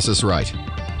his analysis right.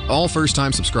 All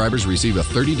first-time subscribers receive a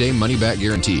 30-day money-back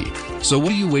guarantee. So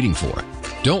what are you waiting for?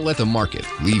 Don't let the market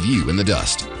leave you in the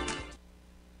dust.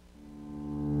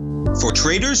 For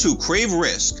traders who crave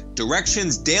risk,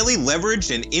 Direxion's daily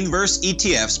leveraged and inverse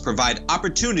ETFs provide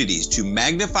opportunities to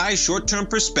magnify short-term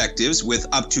perspectives with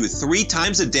up to 3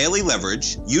 times a daily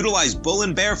leverage, utilize bull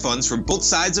and bear funds from both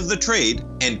sides of the trade,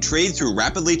 and trade through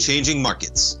rapidly changing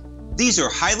markets. These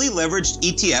are highly leveraged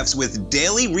ETFs with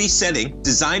daily resetting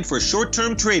designed for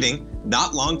short-term trading,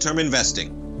 not long-term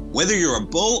investing. Whether you're a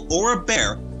bull or a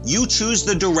bear, you choose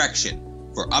the Direxion.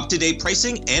 For up-to-date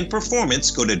pricing and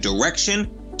performance, go to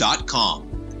Direxion.com.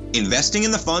 Investing in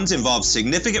the funds involves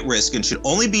significant risk and should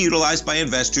only be utilized by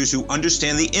investors who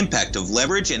understand the impact of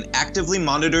leverage and actively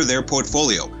monitor their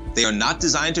portfolio. They are not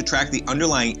designed to track the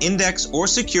underlying index or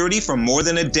security for more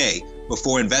than a day.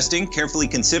 Before investing, carefully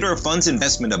consider a fund's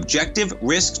investment objective,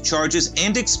 risk, charges,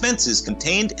 and expenses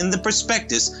contained in the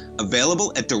prospectus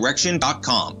available at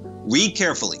Direxion.com. Read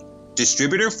carefully.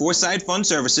 Distributor Foreside Fund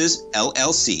Services,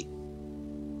 LLC.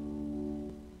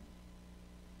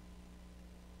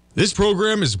 This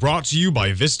program is brought to you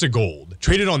by Vista Gold,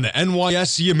 traded on the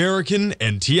NYSE American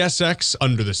and TSX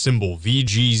under the symbol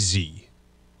VGZ.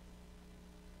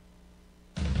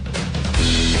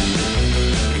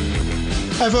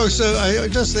 Hi folks, so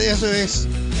just the SOS,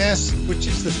 which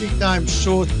is the big time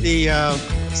short, the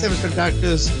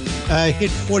semiconductors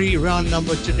hit 40 round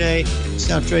number today. It's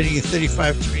now trading at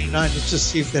 35.29. Let's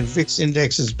just see if that VIX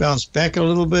index has bounced back a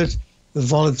little bit. The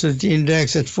volatility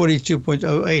index at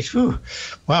 42.08. Whew.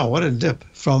 Wow, what a dip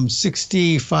from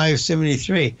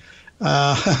 65.73.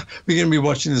 We're going to be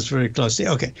watching this very closely.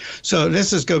 Okay, so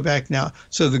let's just go back now.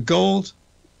 So the gold,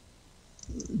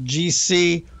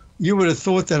 GC, you would have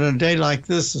thought that on a day like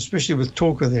this, especially with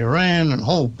talk of Iran and a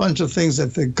whole bunch of things,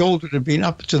 that the gold would have been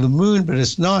up to the moon, but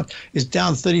it's not. It's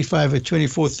down 35 at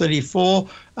 24.34.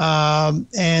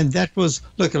 And that was,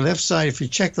 look, the left side, if you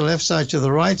check the left side to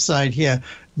the right side here,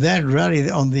 that rally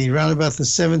on the round about the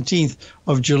 17th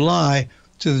of July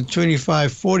to the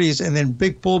 25.40s, and then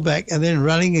big pullback, and then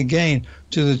running again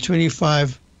to the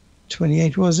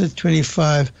 25.28, was it?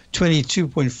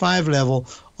 22.5 level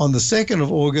on the 2nd of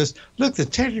August. Look, the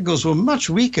technicals were much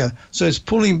weaker, so it's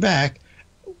pulling back.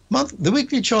 The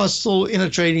weekly chart's still in a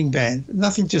trading band,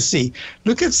 nothing to see.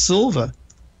 Look at silver.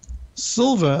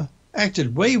 Silver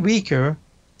acted way weaker,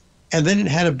 and then it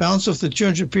had a bounce off the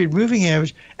 200-period moving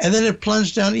average, and then it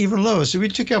plunged down even lower. So we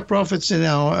took our profits in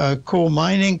our core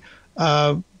mining.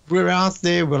 We're out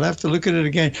there. We'll have to look at it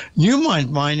again. Newmont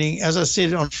mining, as I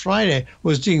said on Friday,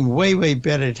 was doing way, way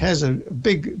better. It has a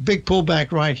big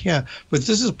pullback right here. But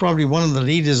this is probably one of the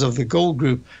leaders of the gold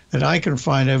group that I can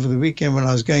find over the weekend when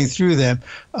I was going through them.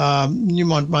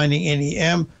 Newmont mining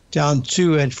NEM down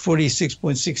 2 at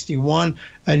 46.61.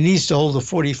 It needs to hold the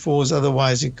 44s,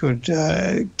 otherwise it could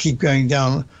keep going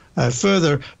down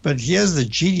further. But here's the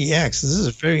GDX. This is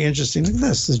very interesting. Look at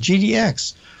this, the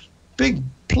GDX. Big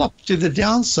plop to the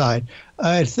downside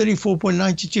at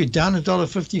 34.92, down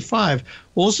 $1.55.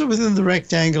 Also within the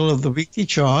rectangle of the weekly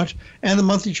chart, and the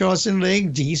monthly chart's in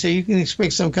leg D, so you can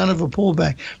expect some kind of a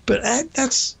pullback. But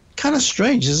that's kind of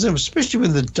strange, isn't it? Especially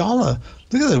when the dollar,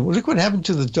 look at that. Look what happened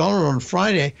to the dollar on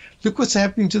Friday. Look what's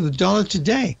happening to the dollar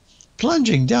today.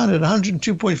 Plunging down at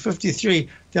 102.53,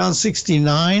 down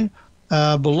 69.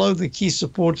 Below the key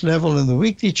support level in the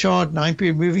weekly chart.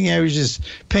 9-period moving average is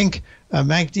pink.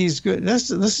 MACD is good.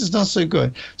 This is not so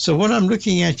good. So what I'm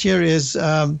looking at here is,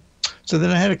 so then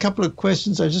I had a couple of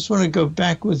questions. I just want to go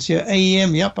backwards here.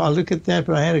 AEM, yep, I'll look at that,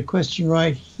 but I had a question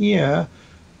right here.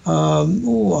 I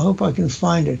hope I can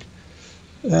find it.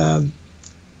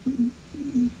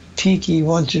 Tiki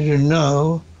wanted to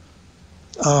know.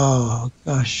 Oh,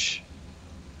 gosh.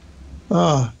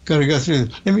 Oh, got to go through.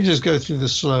 Let me just go through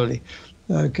this slowly.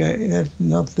 Okay,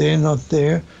 not there, not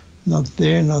there, not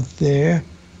there, not there.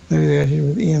 Maybe they got here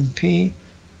with EMP.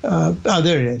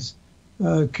 There it is.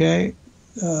 Okay,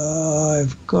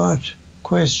 I've got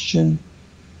question.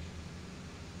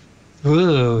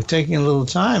 Ooh, taking a little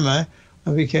time, huh?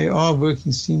 VKR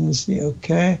working seamlessly.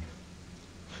 Okay.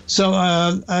 So,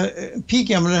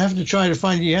 Peaky, I'm going to have to try to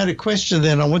find you. You had a question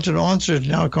then. I wanted to answer it.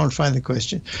 Now I can't find the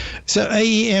question. So,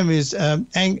 AEM is,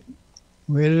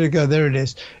 where did it go? There it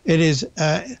is. It is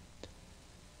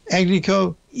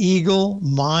Agrico Eagle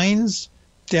Mines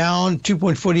down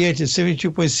 2.48 to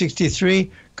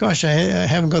 72.63. Gosh, I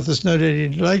haven't got this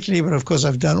noted lately, but of course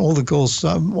I've done all the goals,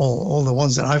 all the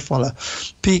ones that I follow.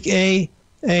 Peak A,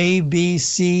 B,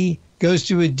 C, goes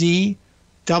to a D.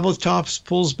 Double tops,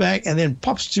 pulls back, and then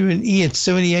pops to an E at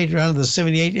 78, around the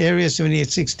 78 area,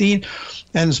 78.16,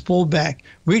 and it's pulled back.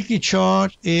 Weekly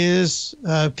chart is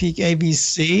peak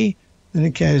ABC, then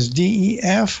it goes D, E,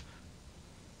 F.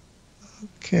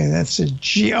 Okay, that's a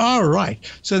G. All right.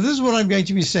 So this is what I'm going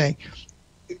to be saying.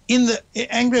 In the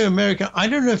Anglo-American, I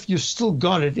don't know if you've still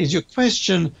got it. Is your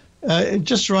question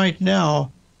just right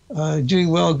now, doing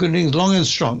well, good news, long and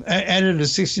strong. Added a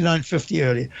 69.50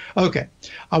 earlier. Okay.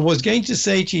 I was going to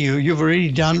say to you, you've already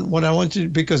done what I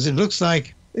wanted, because it looks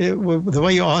like the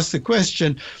way you asked the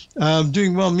question,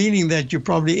 doing well, meaning that you're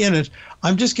probably in it.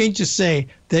 I'm just going to say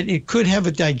that it could have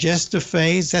a digestive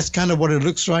phase. That's kind of what it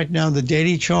looks right now in the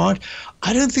daily chart.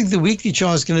 I don't think the weekly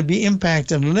chart is going to be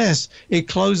impacted unless it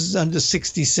closes under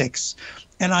 66.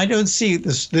 And I don't see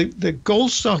this. The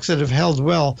gold stocks that have held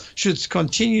well should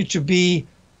continue to be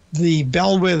the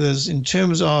bellwethers in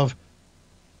terms of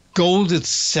gold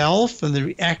itself and the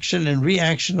reaction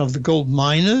of the gold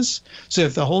miners. So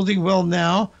if they're holding well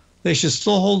now, they should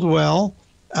still hold well.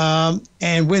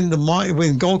 And when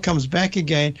gold comes back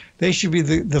again, they should be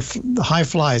the high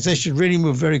flyers. They should really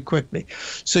move very quickly.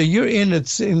 So you're in the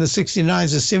 69s at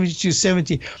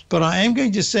 72.70. But I am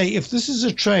going to say, if this is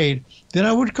a trade, then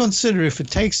I would consider, if it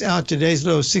takes out today's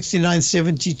low of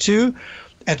 69.72,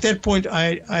 at that point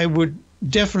I would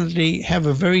definitely have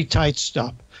a very tight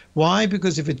stop. Why?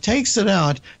 Because if it takes it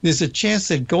out, there's a chance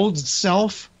that gold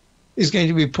itself is going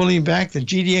to be pulling back, the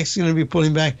GDX is going to be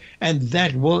pulling back, and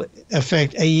that will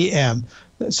affect AEM.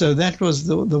 So that was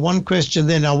the one question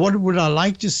there. Now, what would I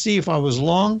like to see if I was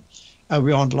long?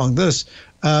 We aren't long this.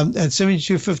 At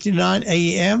 72.59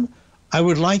 AEM, I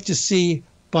would like to see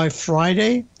by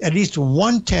Friday at least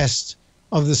one test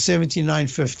of the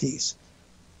 79.50s.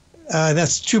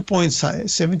 That's 2 points higher.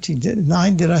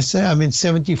 79, did I say? I mean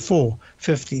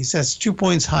 74.50s. That's 2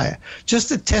 points higher.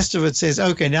 Just a test of it says,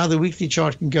 okay, now the weekly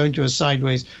chart can go into a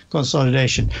sideways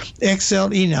consolidation.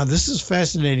 XLE, now this is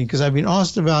fascinating because I've been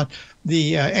asked about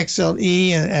the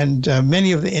XLE and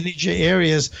many of the energy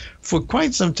areas for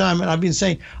quite some time, and I've been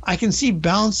saying I can see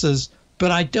bounces,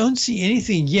 but I don't see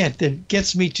anything yet that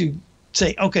gets me to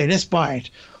say, okay, let's buy it.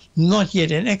 Not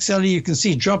yet. And XLE, you can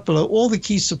see, drop below all the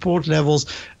key support levels.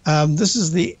 This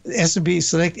is the S&P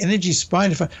Select Energy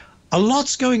Spider. A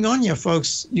lot's going on here,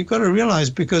 folks. You've got to realize,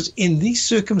 because in these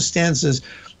circumstances,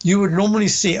 you would normally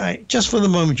see, just for the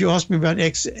moment, you asked me about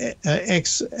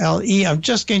XLE. I'm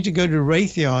just going to go to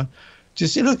Raytheon to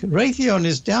see, look, Raytheon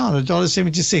is down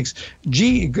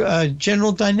 $1.76.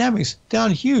 General Dynamics,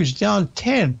 down huge, down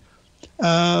 10.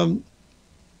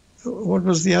 What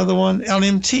was the other one?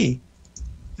 LMT.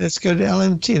 Let's go to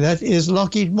LMT. That is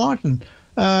Lockheed Martin.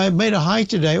 Made a high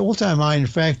today, all-time high, in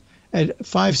fact, at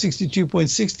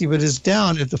 562.60, but it's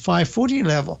down at the 540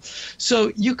 level.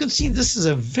 So you can see this is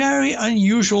a very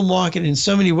unusual market in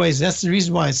so many ways. That's the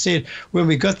reason why I said when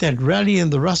we got that rally in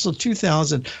the Russell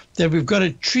 2000 that we've got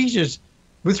to treat it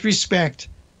with respect,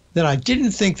 that I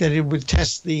didn't think that it would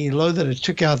test the low that it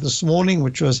took out this morning,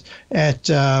 which was at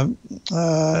the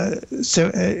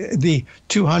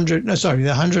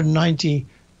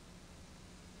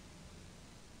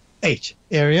 198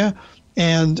 area,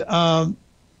 and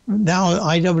now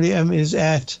IWM is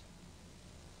at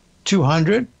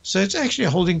 200, so it's actually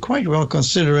holding quite well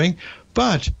considering.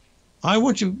 But I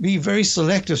want to be very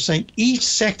selective, saying each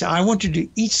sector, I want to do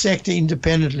each sector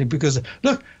independently, because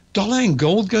look, dollar and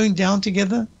gold going down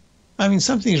together, I mean,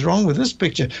 something's wrong with this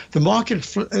picture. The market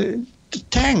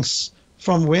tanks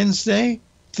from Wednesday,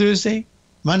 Thursday,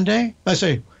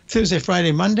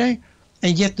 Friday, Monday,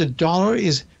 and yet the dollar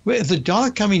is, the dollar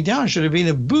coming down should have been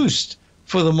a boost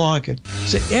for the market.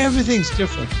 So everything's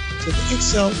different. So the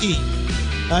XLE,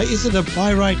 is it a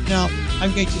buy right now?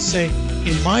 I'm going to say,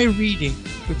 in my reading,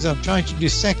 because I'm trying to do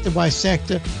sector by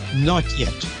sector, not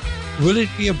yet. Will it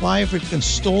be a buy if it can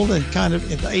stall and kind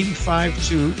of in the 85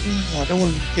 to, I don't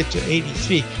want to get to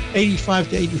 83, 85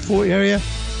 to 84 area?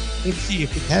 Let's see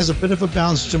if it has a bit of a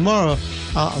bounce tomorrow.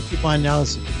 I'll keep my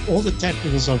analysis. All the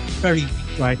technicals are very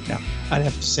weak right now. I'd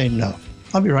have to say no.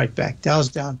 I'll be right back. Dow's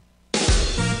down.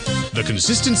 The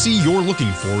consistency you're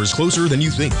looking for is closer than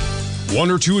you think. 1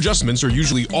 or 2 adjustments are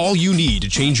usually all you need to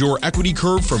change your equity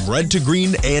curve from red to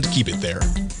green and keep it there.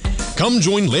 Come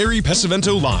join Larry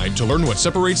Pesavento live to learn what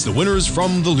separates the winners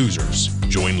from the losers.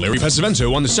 Join Larry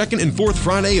Pesavento on the 2nd and 4th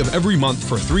Friday of every month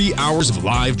for 3 hours of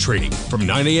live trading from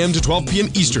 9 a.m. to 12 p.m.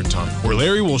 Eastern Time, where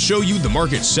Larry will show you the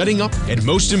market setting up and,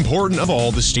 most important of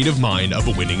all, the state of mind of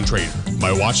a winning trader.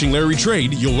 By watching Larry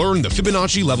trade, you'll learn the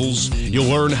Fibonacci levels, you'll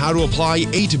learn how to apply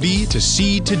A to B to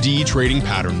C to D trading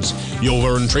patterns, you'll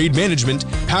learn trade management,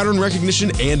 pattern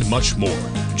recognition, and much more.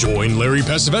 Join Larry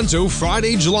Pesavento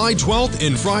Friday, July 12th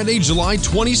and Friday, July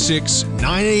 26th,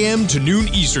 9 a.m. to noon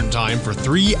Eastern Time for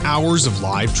 3 hours of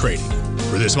live trading.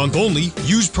 For this month only,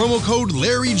 use promo code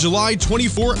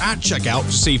LarryJuly24 at checkout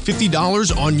to save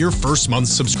 $50 on your first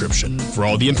month's subscription. For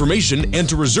all the information and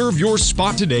to reserve your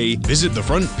spot today, visit the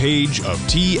front page of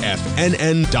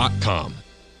TFNN.com.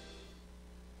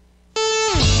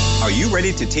 Are you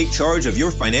ready to take charge of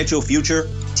your financial future?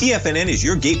 TFNN is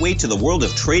your gateway to the world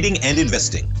of trading and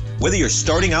investing. Whether you're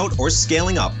starting out or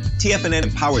scaling up, TFNN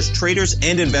empowers traders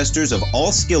and investors of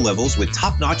all skill levels with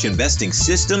top-notch investing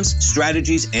systems,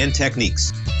 strategies, and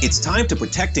techniques. It's time to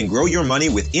protect and grow your money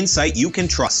with insight you can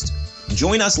trust.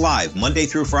 Join us live Monday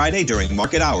through Friday during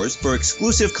market hours for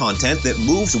exclusive content that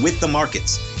moves with the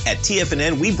markets. At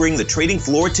TFNN, we bring the trading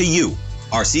floor to you.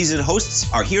 Our seasoned hosts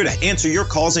are here to answer your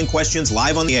calls and questions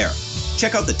live on the air.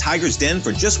 Check out the Tiger's Den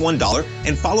for just $1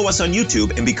 and follow us on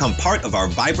YouTube and become part of our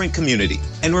vibrant community.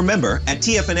 And remember, at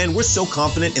TFNN, we're so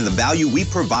confident in the value we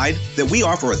provide that we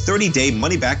offer a 30-day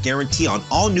money-back guarantee on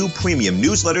all new premium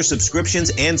newsletter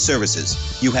subscriptions and services.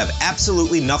 You have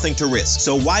absolutely nothing to risk,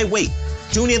 so why wait?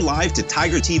 Tune in live to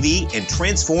Tiger TV and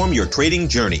transform your trading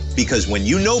journey, because when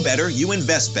you know better, you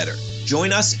invest better.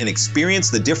 Join us and experience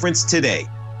the difference today.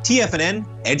 TFNN,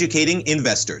 educating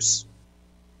investors.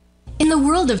 In the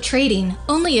world of trading,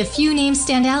 only a few names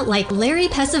stand out like Larry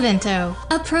Pesavento.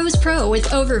 A pro's pro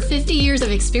with over 50 years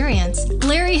of experience,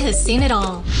 Larry has seen it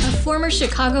all. A former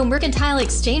Chicago Mercantile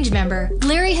Exchange member,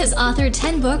 Larry has authored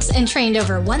 10 books and trained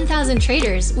over 1,000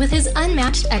 traders with his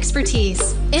unmatched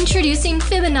expertise. Introducing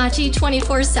Fibonacci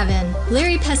 24/7,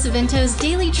 Larry Pesavento's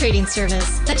daily trading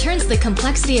service that turns the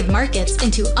complexity of markets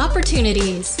into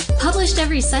opportunities. Published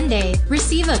every Sunday,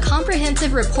 receive a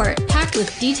comprehensive report packed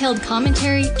with detailed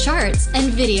commentary, charts,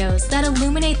 and videos that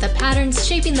illuminate the patterns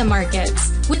shaping the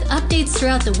markets, with updates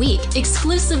throughout the week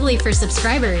exclusively for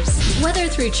subscribers. Whether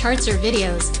through charts or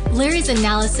videos, Larry's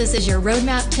analysis is your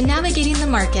roadmap to navigating the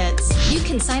markets. You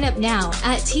can sign up now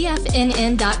at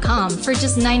TFNN.com for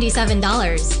just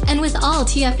 $97. And with all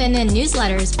TFNN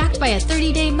newsletters backed by a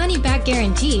 30-day money-back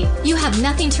guarantee, you have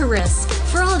nothing to risk.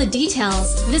 For all the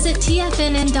details, visit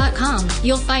TFNN.com.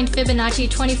 You'll find Fibonacci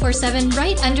 24/7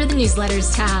 right under the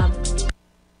newsletters tab.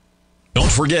 Don't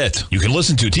forget, you can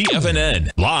listen to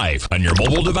TFNN live on your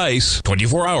mobile device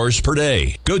 24 hours per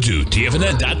day. Go to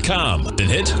TFNN.com, then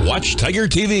hit Watch Tiger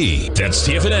TV. That's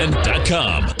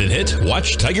TFNN.com, then hit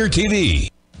Watch Tiger TV.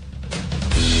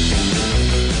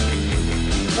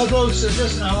 Oh, folks,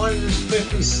 listen, I want to just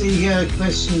quickly see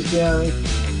questions down.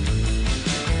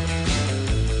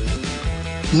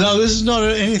 No, this is not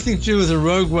anything to do with the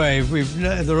rogue wave.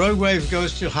 The rogue wave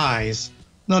goes to highs.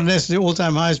 Not necessarily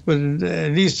all-time highs, but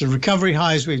at least the recovery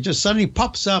highs where it just suddenly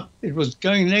pops up. It was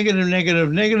going negative,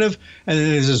 negative, negative, and then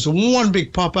there's this one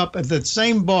big pop-up at that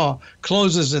same bar,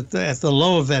 closes at the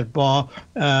low of that bar,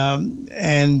 and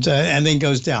then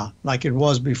goes down like it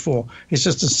was before. It's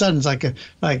just a sudden, it's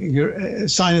like your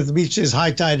sign at the beach says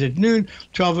high tide at noon,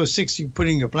 12:06, you're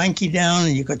putting your blankie down,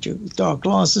 and you got your dark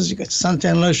glasses, you got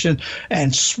suntan lotion,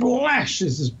 and splash,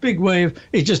 there's this big wave.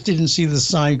 It just didn't see the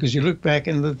sign because you look back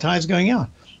and the tide's going out.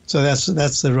 So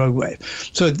that's the rogue wave.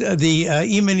 So the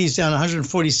E-mini is down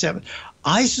 147.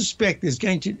 I suspect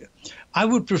I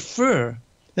would prefer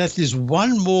that there's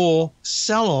one more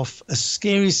sell-off, a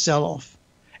scary sell-off,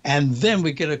 and then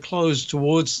we get a close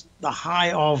towards the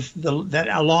high of that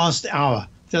last hour.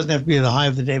 It doesn't have to be the high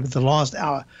of the day, but the last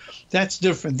hour. That's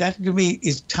different. That to me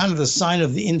is kind of the sign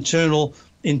of the internal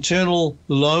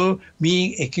low,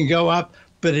 meaning it can go up,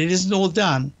 but it isn't all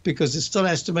done because it still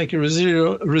has to make a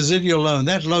residual low. And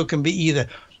that low can be either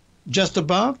just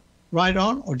above, right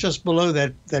on, or just below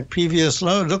that previous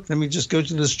low. Look, let me just go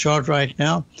to this chart right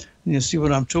now, and you'll see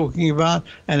what I'm talking about.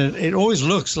 And it always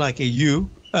looks like a U,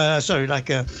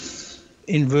 like a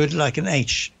invert, like an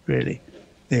H, really.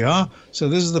 There you are. So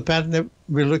this is the pattern that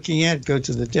we're looking at. Go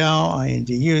to the Dow,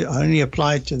 INDU, only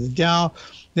apply it to the Dow.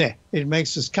 There, it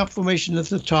makes this cup formation at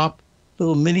the top,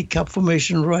 little mini cup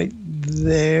formation right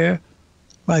there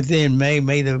in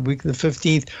May the week of the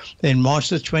 15th, then March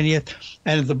the 20th.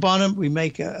 And at the bottom, we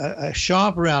make a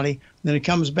sharp rally. Then it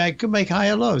comes back, could make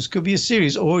higher lows, could be a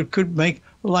series, or it could make,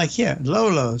 like here, low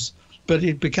lows. But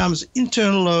it becomes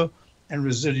internal low and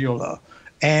residual low.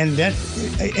 And that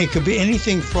it could be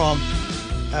anything from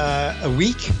a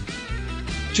week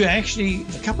to actually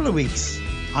a couple of weeks.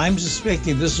 I'm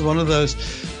suspecting this is one of those,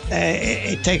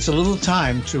 it takes a little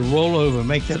time to roll over,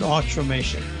 make that arch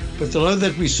formation. But the low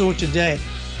that we saw today,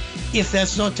 if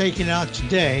that's not taken out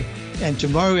today, and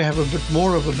tomorrow we have a bit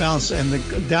more of a bounce and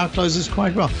the Dow closes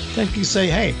quite well, then you say,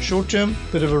 hey, short term,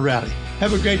 bit of a rally.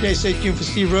 Have a great day. Stay tuned for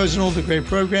Steve Rhodes and all the great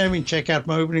programming. Check out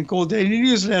my opening call daily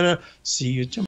newsletter. See you tomorrow.